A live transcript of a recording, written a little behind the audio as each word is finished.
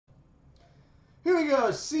Here we go.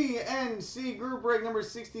 CNC group break number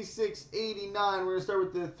 6689. We're going to start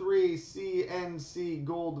with the 3 CNC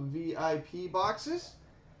gold VIP boxes.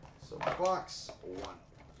 So box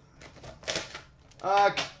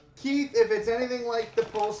 1. Keith, if it's anything like the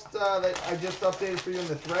post that I just updated for you in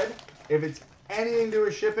the thread, if it's anything to do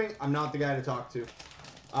with shipping, I'm not the guy to talk to.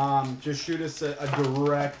 Just shoot us a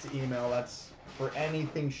direct email. That's for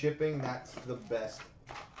anything shipping. That's the best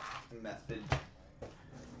method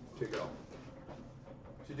to go.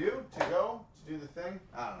 To do the thing.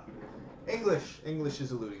 I don't know. English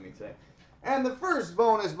is eluding me today. And the first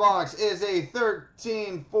bonus box is a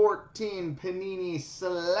 13-14 Panini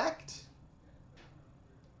Select.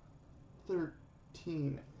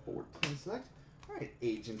 13-14 Select. All right,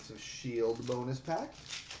 Agents of S.H.I.E.L.D. bonus pack.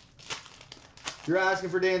 You're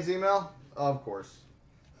asking for Dan's email? Of course.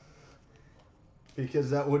 Because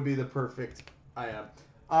that would be the perfect item.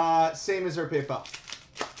 Same as our PayPal.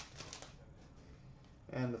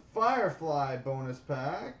 And the Firefly bonus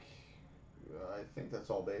pack. I think that's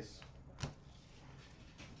all base.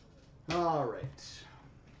 All right.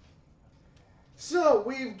 So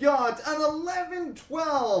we've got an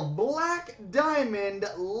 11-12 Black Diamond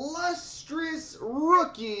Lustrous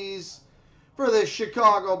Rookies for the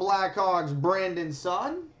Chicago Blackhawks, Brandon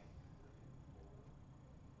Saad.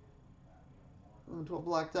 12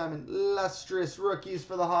 Black Diamond Lustrous Rookies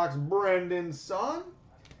for the Hawks, Brandon Saad.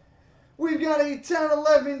 We've got a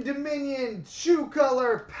 10-11 Dominion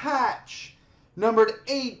 2-color patch, numbered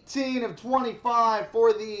 18/25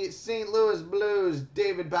 for the St. Louis Blues,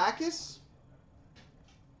 David Backes.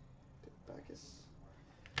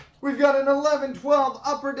 We've got an 11-12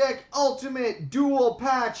 Upper Deck Ultimate Dual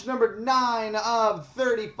Patch, numbered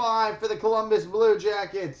 9/35 for the Columbus Blue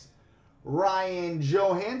Jackets, Ryan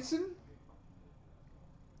Johansson.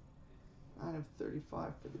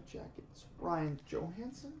 9/35 for the Jackets, Ryan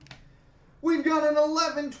Johansson. We've got an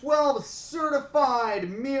 11-12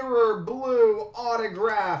 Certified Mirror Blue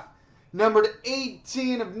Autograph, numbered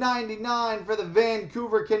 18/99 for the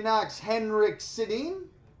Vancouver Canucks, Henrik Sedin.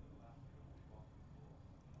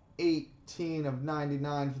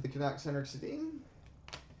 18/99 for the Canucks, Henrik Sedin.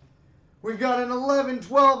 We've got an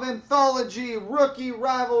 11-12 Anthology Rookie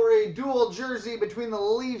Rivalry Dual Jersey between the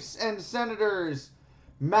Leafs and Senators,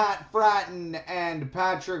 Matt Fratton and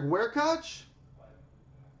Patrick Werkach.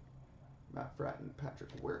 Matt Fratton,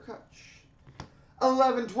 Patrick Werkach.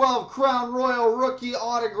 11-12 Crown Royal Rookie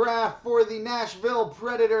Autograph for the Nashville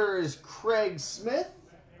Predators, Craig Smith.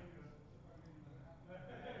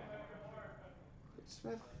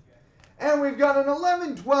 And we've got an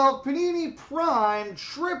 11-12 Panini Prime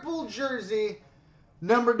Triple Jersey,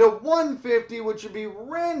 numbered to 150, which would be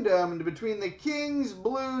randomed between the Kings,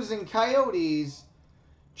 Blues, and Coyotes,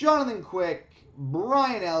 Jonathan Quick,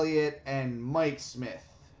 Brian Elliott, and Mike Smith.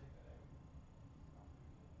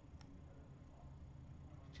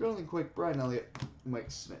 Jonathan Quick, Brian Elliott,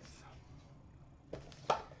 Mike Smith.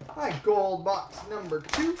 All right, gold box number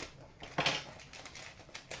 2.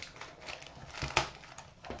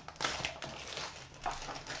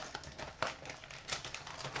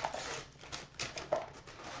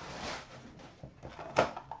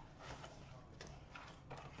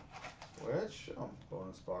 Which,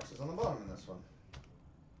 bonus boxes on the bottom in this one,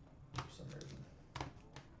 for some reason.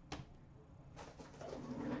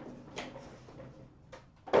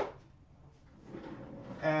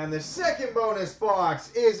 And the second bonus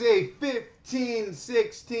box is a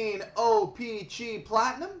 15-16 OPC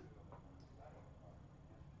Platinum.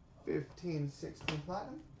 15-16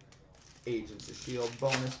 Platinum. Agents of S.H.I.E.L.D.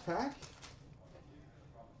 bonus pack,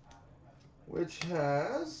 which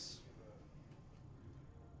has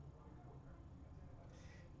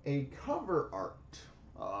a cover art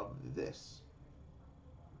of this.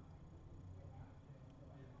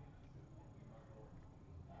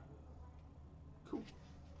 Cool.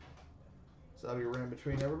 So that'll be ran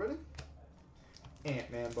between everybody.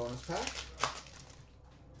 Ant-Man bonus pack,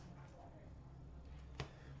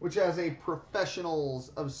 which has a Professionals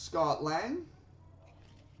of Scott Lang.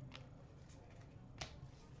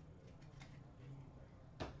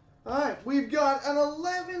 Alright, we've got an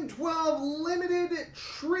 11-12 Limited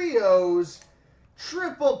Trios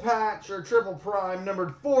Triple Patch or Triple Prime,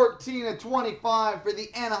 numbered 14/25 for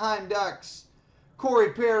the Anaheim Ducks,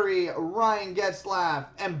 Corey Perry, Ryan Getzlaf,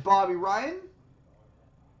 and Bobby Ryan.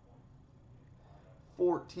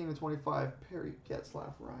 14/25 Perry,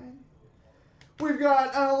 Getzlaf, Ryan. We've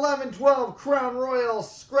got an 11-12 Crown Royal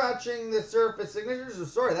Scratching the Surface Signatures. Oh,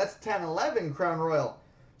 sorry, that's 10-11 Crown Royal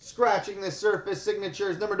Scratching the Surface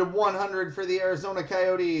Signatures, numbered to 100 for the Arizona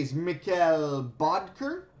Coyotes, Mikkel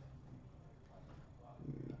Bodker.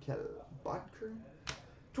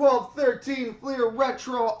 12-13 Fleer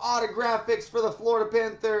Retro Autographics for the Florida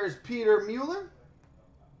Panthers, Peter Mueller.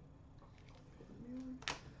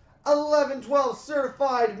 11-12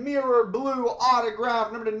 Certified Mirror Blue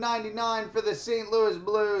Autograph, number 99 for the St. Louis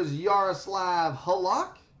Blues, Yaroslav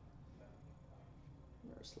Halak.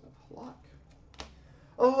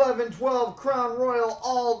 11-12 Crown Royal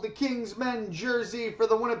All the King's Men jersey for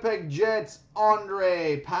the Winnipeg Jets,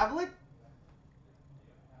 Andre Pavlik.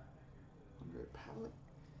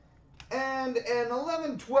 And an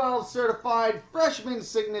 11-12 certified freshman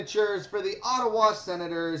signatures for the Ottawa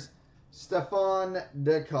Senators, Stefan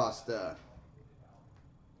DaCosta.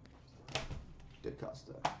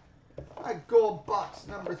 All right, gold box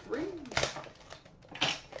number 3.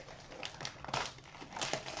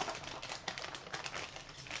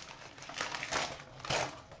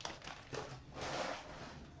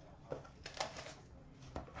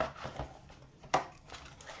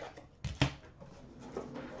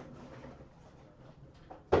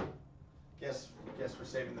 Guess we're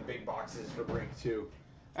saving the big boxes for break 2.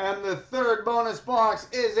 And the third bonus box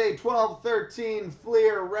is a 12-13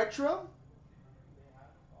 Fleer Retro.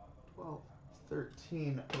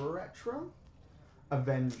 12-13 Retro.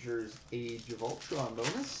 Avengers Age of Ultron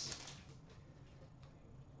bonus.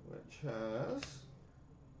 Which has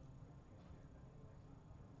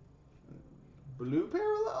blue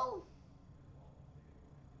parallel?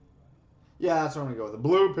 Yeah, that's what I'm going to go with. The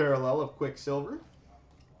blue parallel of Quicksilver.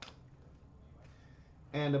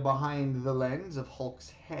 And a behind the lens of Hulk's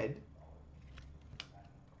head.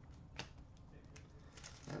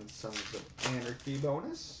 And Sons of Anarchy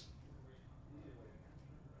bonus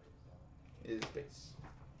is base.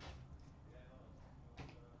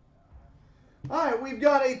 Alright, we've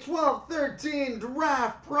got a 12-13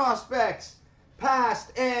 Draft Prospects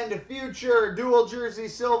Past and Future Dual Jersey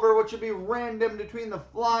Silver, which would be random between the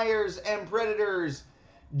Flyers and Predators,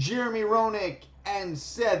 Jeremy Roenick and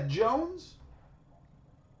Seth Jones.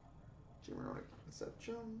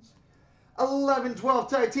 11-12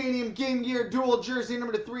 Titanium Game Gear Dual Jersey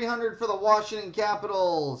number 300 for the Washington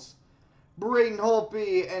Capitals, Braden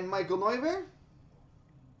Holtby and Michael Neuver.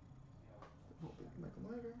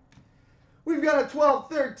 We've got a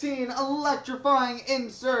 12-13 electrifying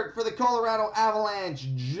insert for the Colorado Avalanche,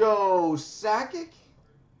 Joe Sakic.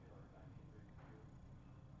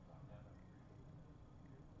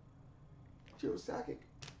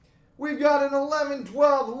 We've got an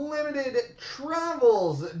 11-12 limited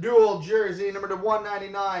Travels dual jersey, number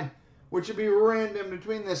 199, which would be random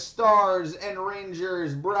between the Stars and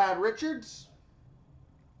Rangers, Brad Richards.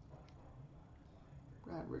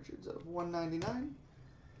 Out of 199.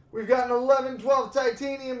 We've got an 11-12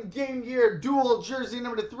 Titanium Game Gear dual jersey,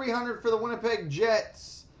 number 300 for the Winnipeg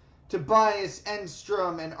Jets, Tobias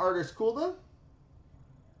Enstrom and Artis Kulda.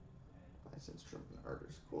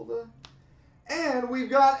 And we've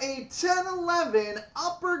got a 10-11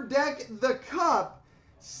 Upper Deck The Cup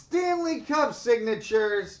Stanley Cup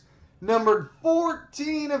signatures, numbered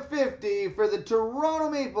 14/50 for the Toronto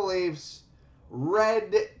Maple Leafs,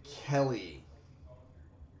 Red Kelly.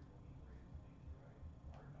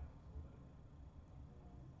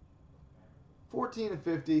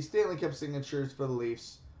 $14/50 Stanley Cup signatures for the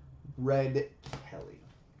Leafs, Red Kelly.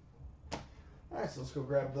 All right, so let's go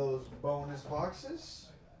grab those bonus boxes.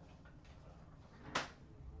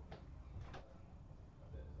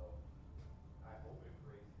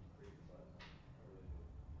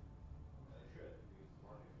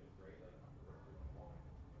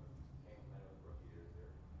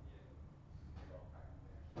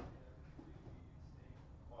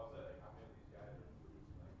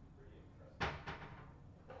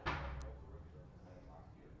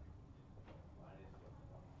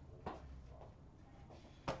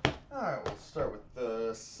 Alright, we'll start with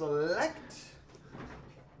the select.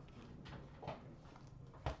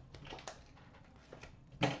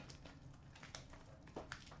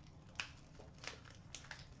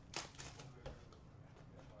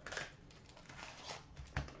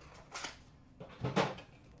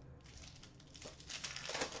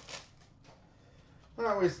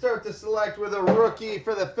 Alright, we start to select with a rookie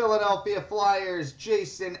for the Philadelphia Flyers,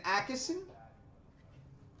 Jason Akeson.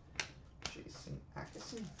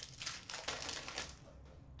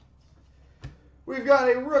 We've got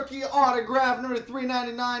a rookie autograph, number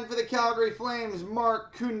 399 for the Calgary Flames,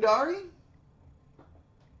 Mark Kundari.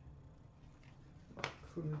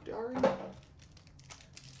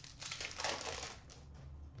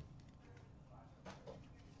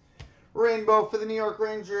 Rainbow for the New York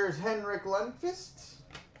Rangers, Henrik Lundqvist.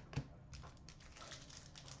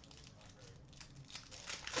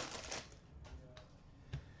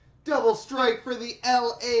 Double strike for the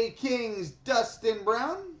LA Kings, Dustin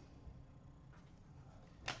Brown.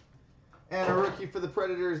 And a rookie for the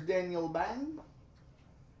Predators, Daniel Bang.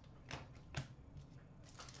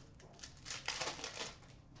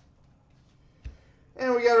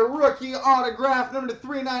 And we got a rookie autograph, number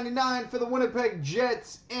 /399 for the Winnipeg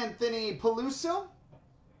Jets, Anthony Peluso.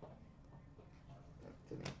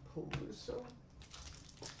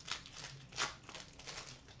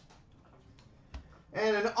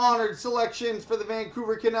 And an honored selections for the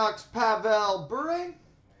Vancouver Canucks, Pavel Bure.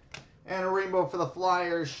 And a rainbow for the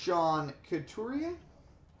Flyers, Sean Couturier.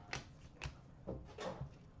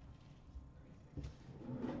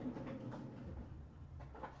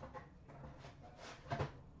 All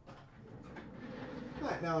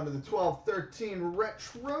right, now into the 12-13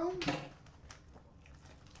 Retro.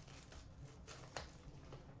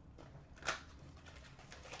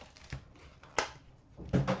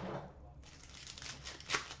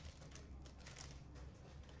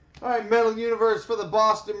 All right, Metal Universe for the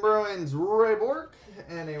Boston Bruins, Ray Bork,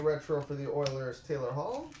 and a retro for the Oilers, Taylor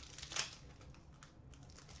Hall.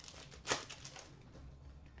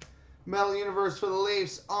 Metal Universe for the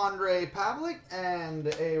Leafs, Andre Pavlik,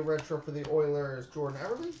 and a retro for the Oilers, Jordan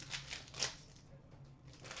Eberle.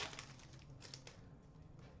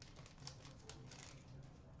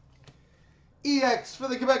 EX for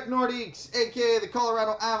the Quebec Nordiques, aka the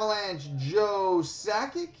Colorado Avalanche, Joe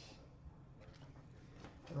Sakic.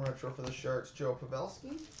 And retro for the Sharks, Joe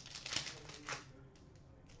Pavelski.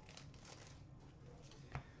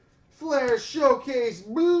 Flair Showcase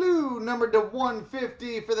Blue, numbered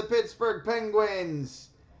 /150 for the Pittsburgh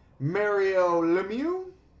Penguins, Mario Lemieux.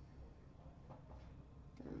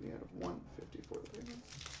 And we have 150 for the Penguins.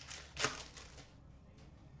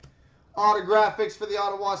 Autographics for the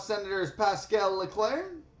Ottawa Senators, Pascal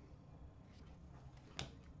Leclerc.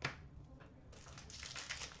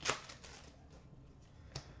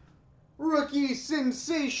 Rookie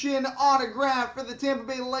Sensation autograph for the Tampa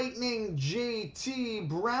Bay Lightning, JT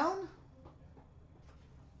Brown.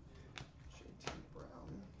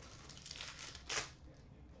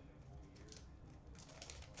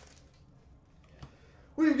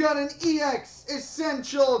 We've got an EX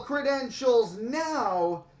Essential Credentials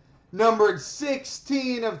now, numbered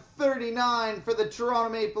 16/39 for the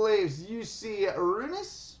Toronto Maple Leafs, UC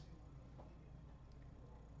Arunas.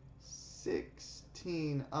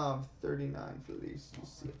 16/39 for these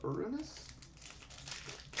UC Arunas.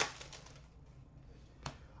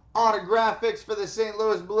 Autographics for the St.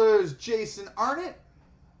 Louis Blues, Jason Arnott.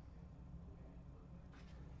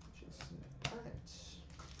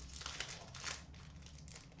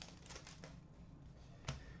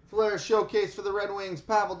 Flair Showcase for the Red Wings,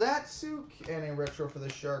 Pavel Datsyuk, and a retro for the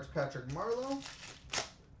Sharks, Patrick Marleau.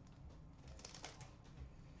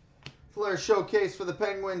 Flair Showcase for the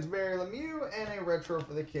Penguins, Mary Lemieux, and a retro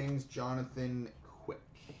for the Kings, Jonathan Quick.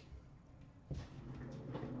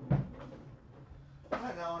 All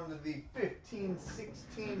right, now into the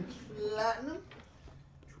 15-16 Platinum.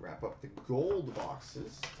 To wrap up the gold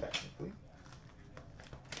boxes, technically.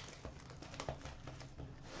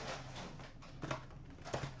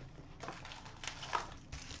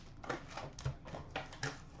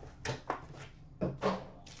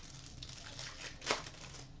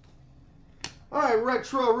 All right,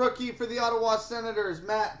 retro rookie for the Ottawa Senators,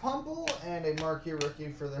 Matt Pumple, and a marquee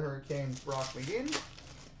rookie for the Hurricanes, Brock McGinn.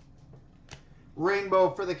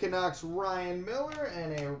 Rainbow for the Canucks, Ryan Miller,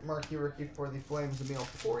 and a marquee rookie for the Flames, Emile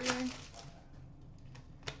Poirier.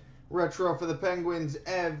 Retro for the Penguins,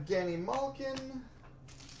 Evgeny Malkin.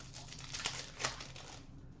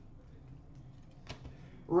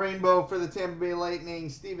 Rainbow for the Tampa Bay Lightning,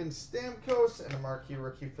 Steven Stamkos, and a marquee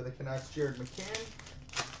rookie for the Canucks, Jared McCann.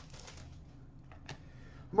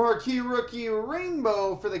 Marquee rookie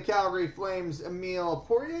rainbow for the Calgary Flames, Emile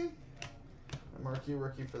Poirier. A marquee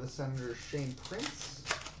rookie for the Senators, Shane Prince.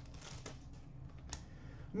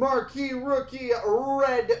 Marquee rookie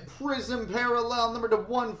red prism parallel, number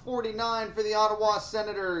 /149 for the Ottawa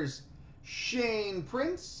Senators, Shane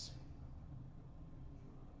Prince.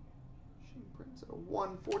 Shane Prince at a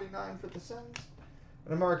 149 for the Sens.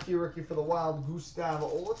 And a marquee rookie for the Wild, Gustav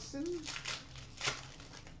Olofsson.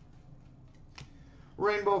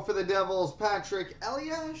 Rainbow for the Devils, Patrick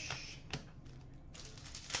Eliash.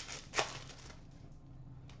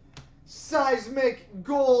 Seismic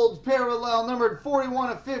Gold Parallel, numbered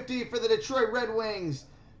 41/50 for the Detroit Red Wings,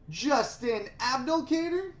 Justin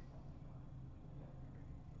Abdelkader.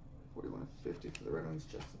 41/50 for the Red Wings,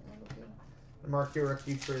 Justin Abdelkader. The marquee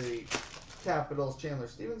rookie for the Capitals, Chandler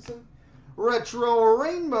Stevenson. Retro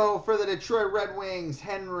Rainbow for the Detroit Red Wings,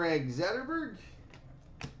 Henrik Zetterberg.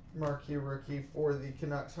 Marquee rookie for the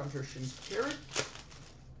Canucks, Hunter Shinkaruk.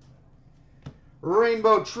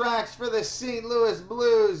 Rainbow tracks for the St. Louis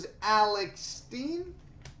Blues, Alex Steen.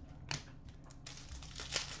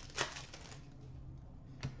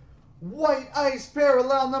 White ice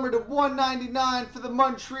parallel number to 199 for the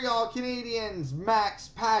Montreal Canadiens, Max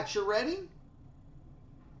Pacioretty.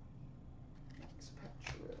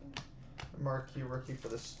 Marquee rookie for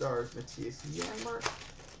the Stars, Matthias Janmark.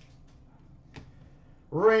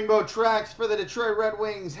 Rainbow tracks for the Detroit Red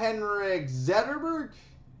Wings, Henrik Zetterberg.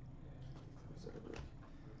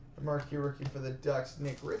 Marquee rookie for the Ducks,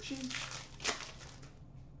 Nick Ritchie.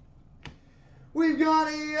 We've got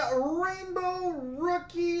a rainbow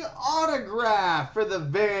rookie autograph for the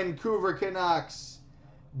Vancouver Canucks,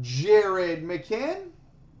 Jared McCann.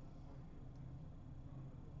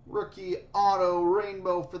 Rookie auto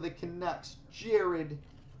rainbow for the Canucks, Jared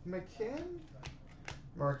McCann.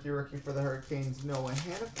 Marquee rookie for the Hurricanes, Noah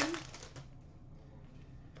Hannafin.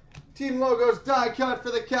 Team logos die cut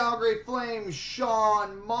for the Calgary Flames,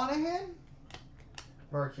 Sean Monahan.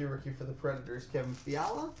 Marquee rookie for the Predators, Kevin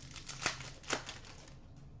Fiala.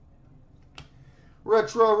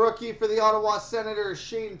 Retro rookie for the Ottawa Senators,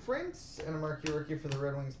 Shane Prince. And a marquee rookie for the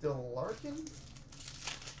Red Wings, Dylan Larkin.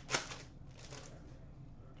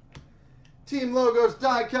 Team logos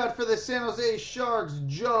die cut for the San Jose Sharks,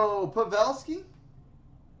 Joe Pavelski.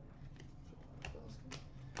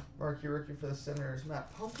 Marquee rookie for the Senators,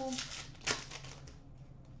 Matt Pumple.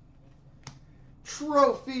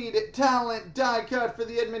 Trophied talent die cut for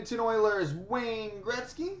the Edmonton Oilers, Wayne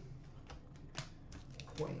Gretzky.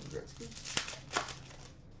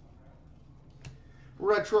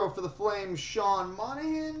 Retro for the Flames, Sean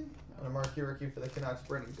Monahan. And a marquee rookie for the Canucks,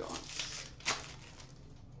 Brendan Gaunce.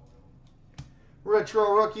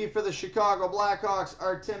 Retro rookie for the Chicago Blackhawks,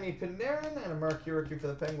 Artemi Panarin. And a marquee rookie for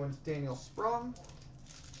the Penguins, Daniel Sprong.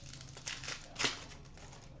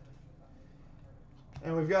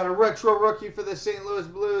 And we've got a retro rookie for the St. Louis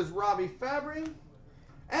Blues, Robbie Fabry.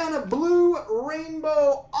 And a blue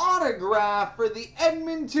rainbow autograph for the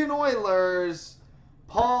Edmonton Oilers,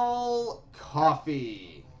 Paul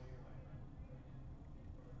Coffey.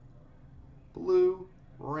 Blue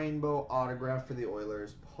rainbow autograph for the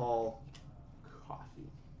Oilers, Paul Coffey.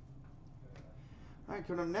 All right,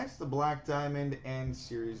 coming up next, the Black Diamond and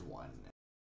Series 1.